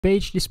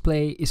Phage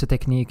display is a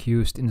technique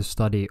used in the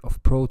study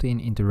of protein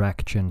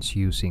interactions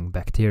using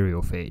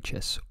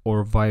bacteriophages,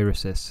 or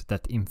viruses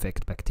that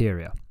infect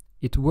bacteria.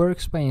 It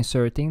works by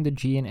inserting the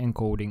gene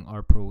encoding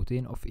our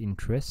protein of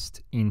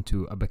interest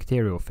into a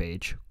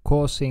bacteriophage,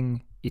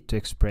 causing it to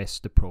express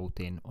the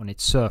protein on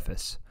its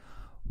surface,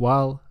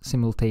 while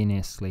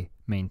simultaneously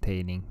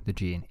maintaining the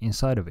gene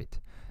inside of it.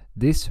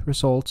 This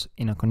results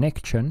in a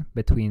connection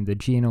between the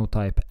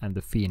genotype and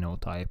the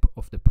phenotype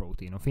of the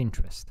protein of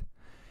interest.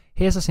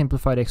 Here's a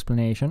simplified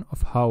explanation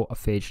of how a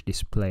phage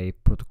display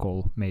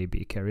protocol may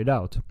be carried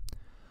out.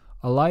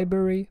 A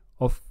library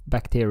of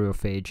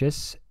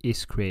bacteriophages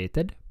is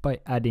created by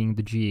adding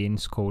the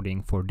genes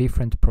coding for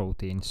different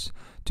proteins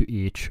to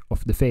each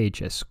of the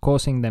phages,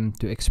 causing them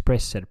to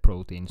express said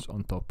proteins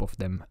on top of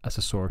them as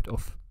a sort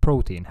of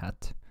protein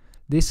hat.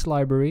 This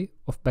library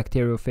of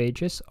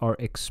bacteriophages are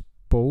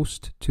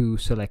exposed to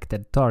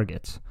selected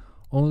targets.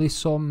 Only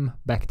some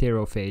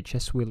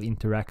bacteriophages will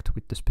interact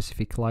with the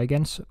specific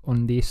ligands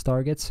on these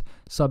targets,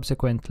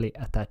 subsequently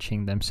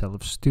attaching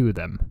themselves to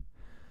them.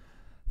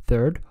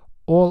 Third,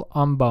 all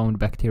unbound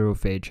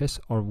bacteriophages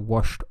are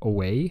washed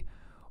away.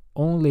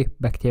 Only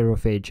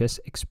bacteriophages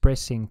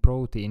expressing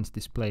proteins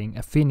displaying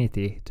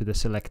affinity to the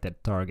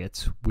selected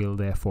targets will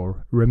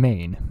therefore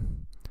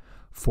remain.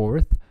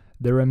 Fourth,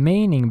 the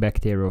remaining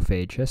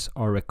bacteriophages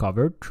are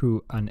recovered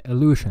through an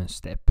elution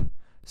step,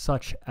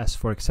 such as,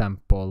 for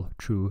example,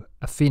 through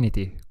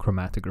affinity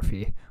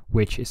chromatography,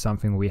 which is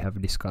something we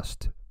have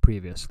discussed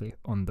previously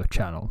on the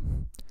channel.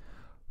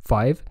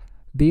 5.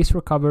 These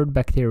recovered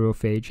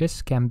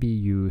bacteriophages can be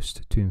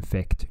used to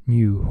infect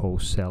new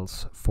host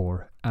cells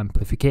for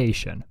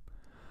amplification.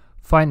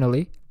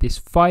 Finally, this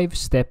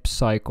 5-step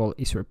cycle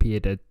is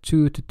repeated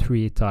 2 to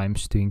 3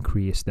 times to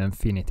increase the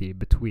affinity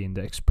between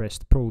the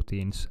expressed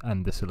proteins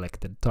and the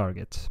selected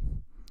targets.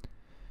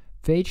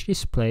 Phage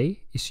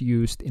display is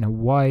used in a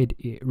wide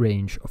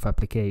range of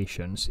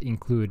applications,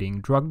 including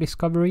drug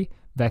discovery,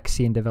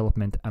 vaccine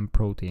development, and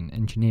protein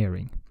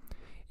engineering.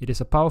 It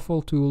is a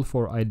powerful tool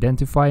for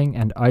identifying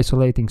and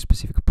isolating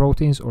specific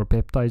proteins or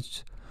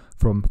peptides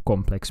from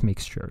complex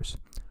mixtures.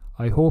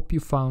 I hope you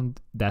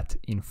found that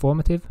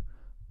informative.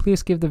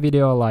 Please give the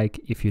video a like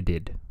if you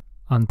did.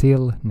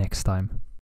 Until next time.